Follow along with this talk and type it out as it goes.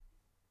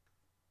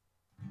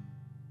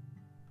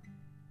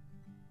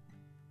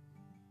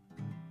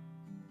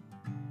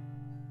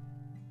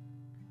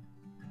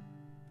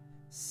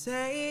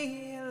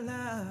Say you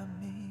love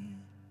me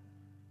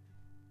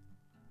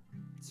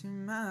to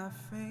my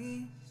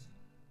face.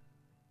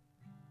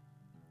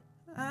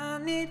 I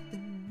need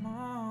them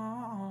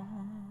more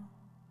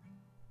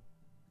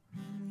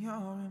in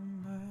your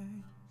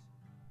embrace.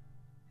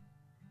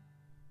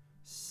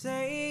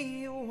 Say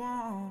you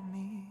want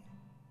me,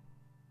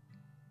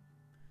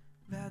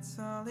 that's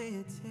all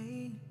it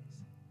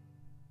takes.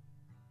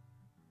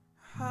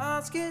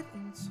 Hearts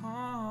getting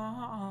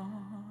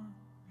torn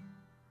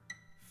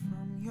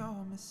from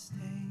your mistake.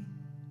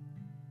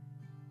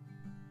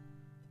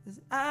 'Cause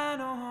I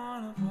don't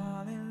wanna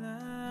fall in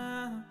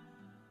love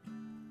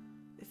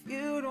if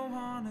you don't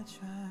wanna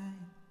try.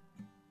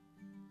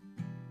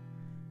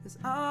 'Cause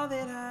all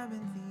that I've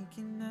been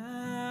thinking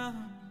of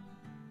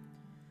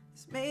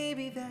is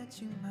maybe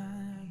that you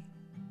might.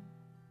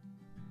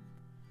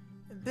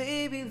 And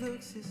baby,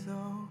 looks as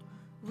though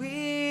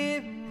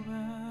we're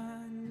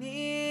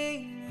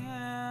running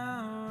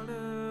out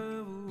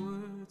of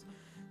words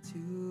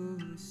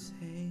to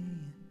say,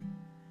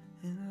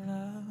 and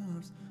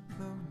love's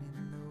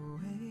floating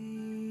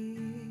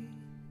away.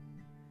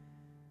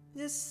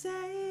 Just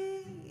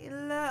say you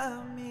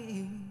love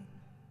me,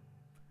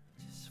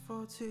 just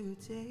for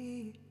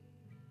today.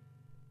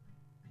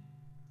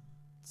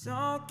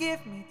 Don't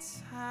give me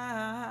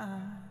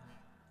time,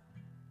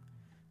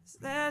 'cause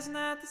that's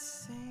not the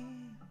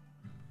same.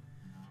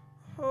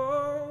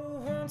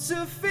 Oh, won't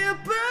you feel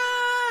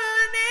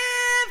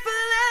burning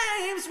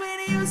flames when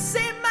you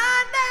say my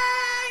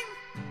name?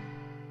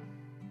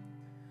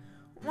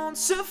 Won't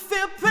you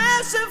feel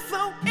passion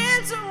flow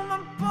into my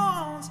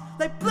bones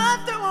like blood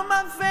through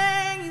my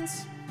veins?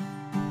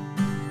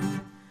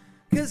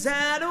 'Cause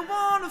I don't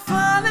wanna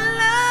fall in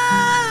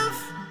love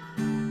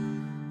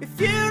if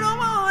you don't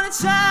wanna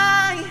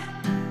try.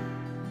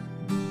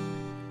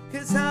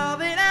 'Cause all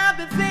that I've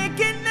been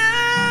thinking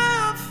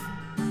of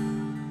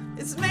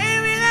is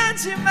maybe that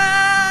you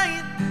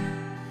might.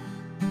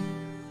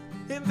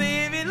 And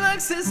baby, it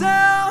looks as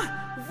though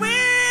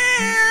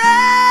we're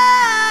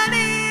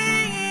running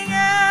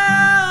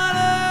out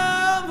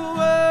of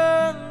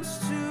words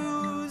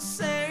to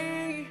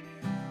say,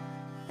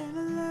 and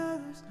the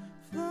love's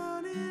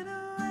floating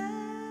away.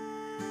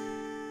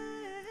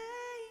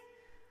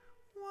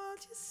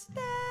 Won't you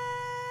stay?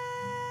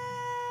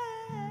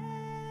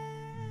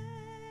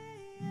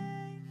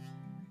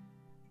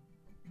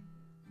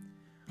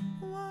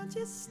 Won't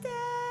you stay?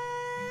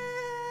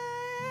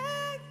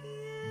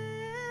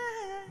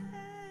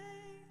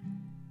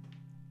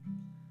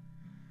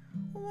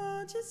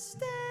 Won't you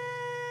stay?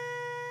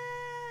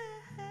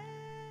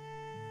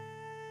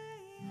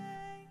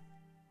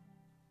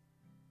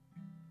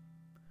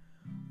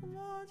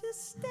 Won't you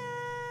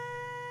stay?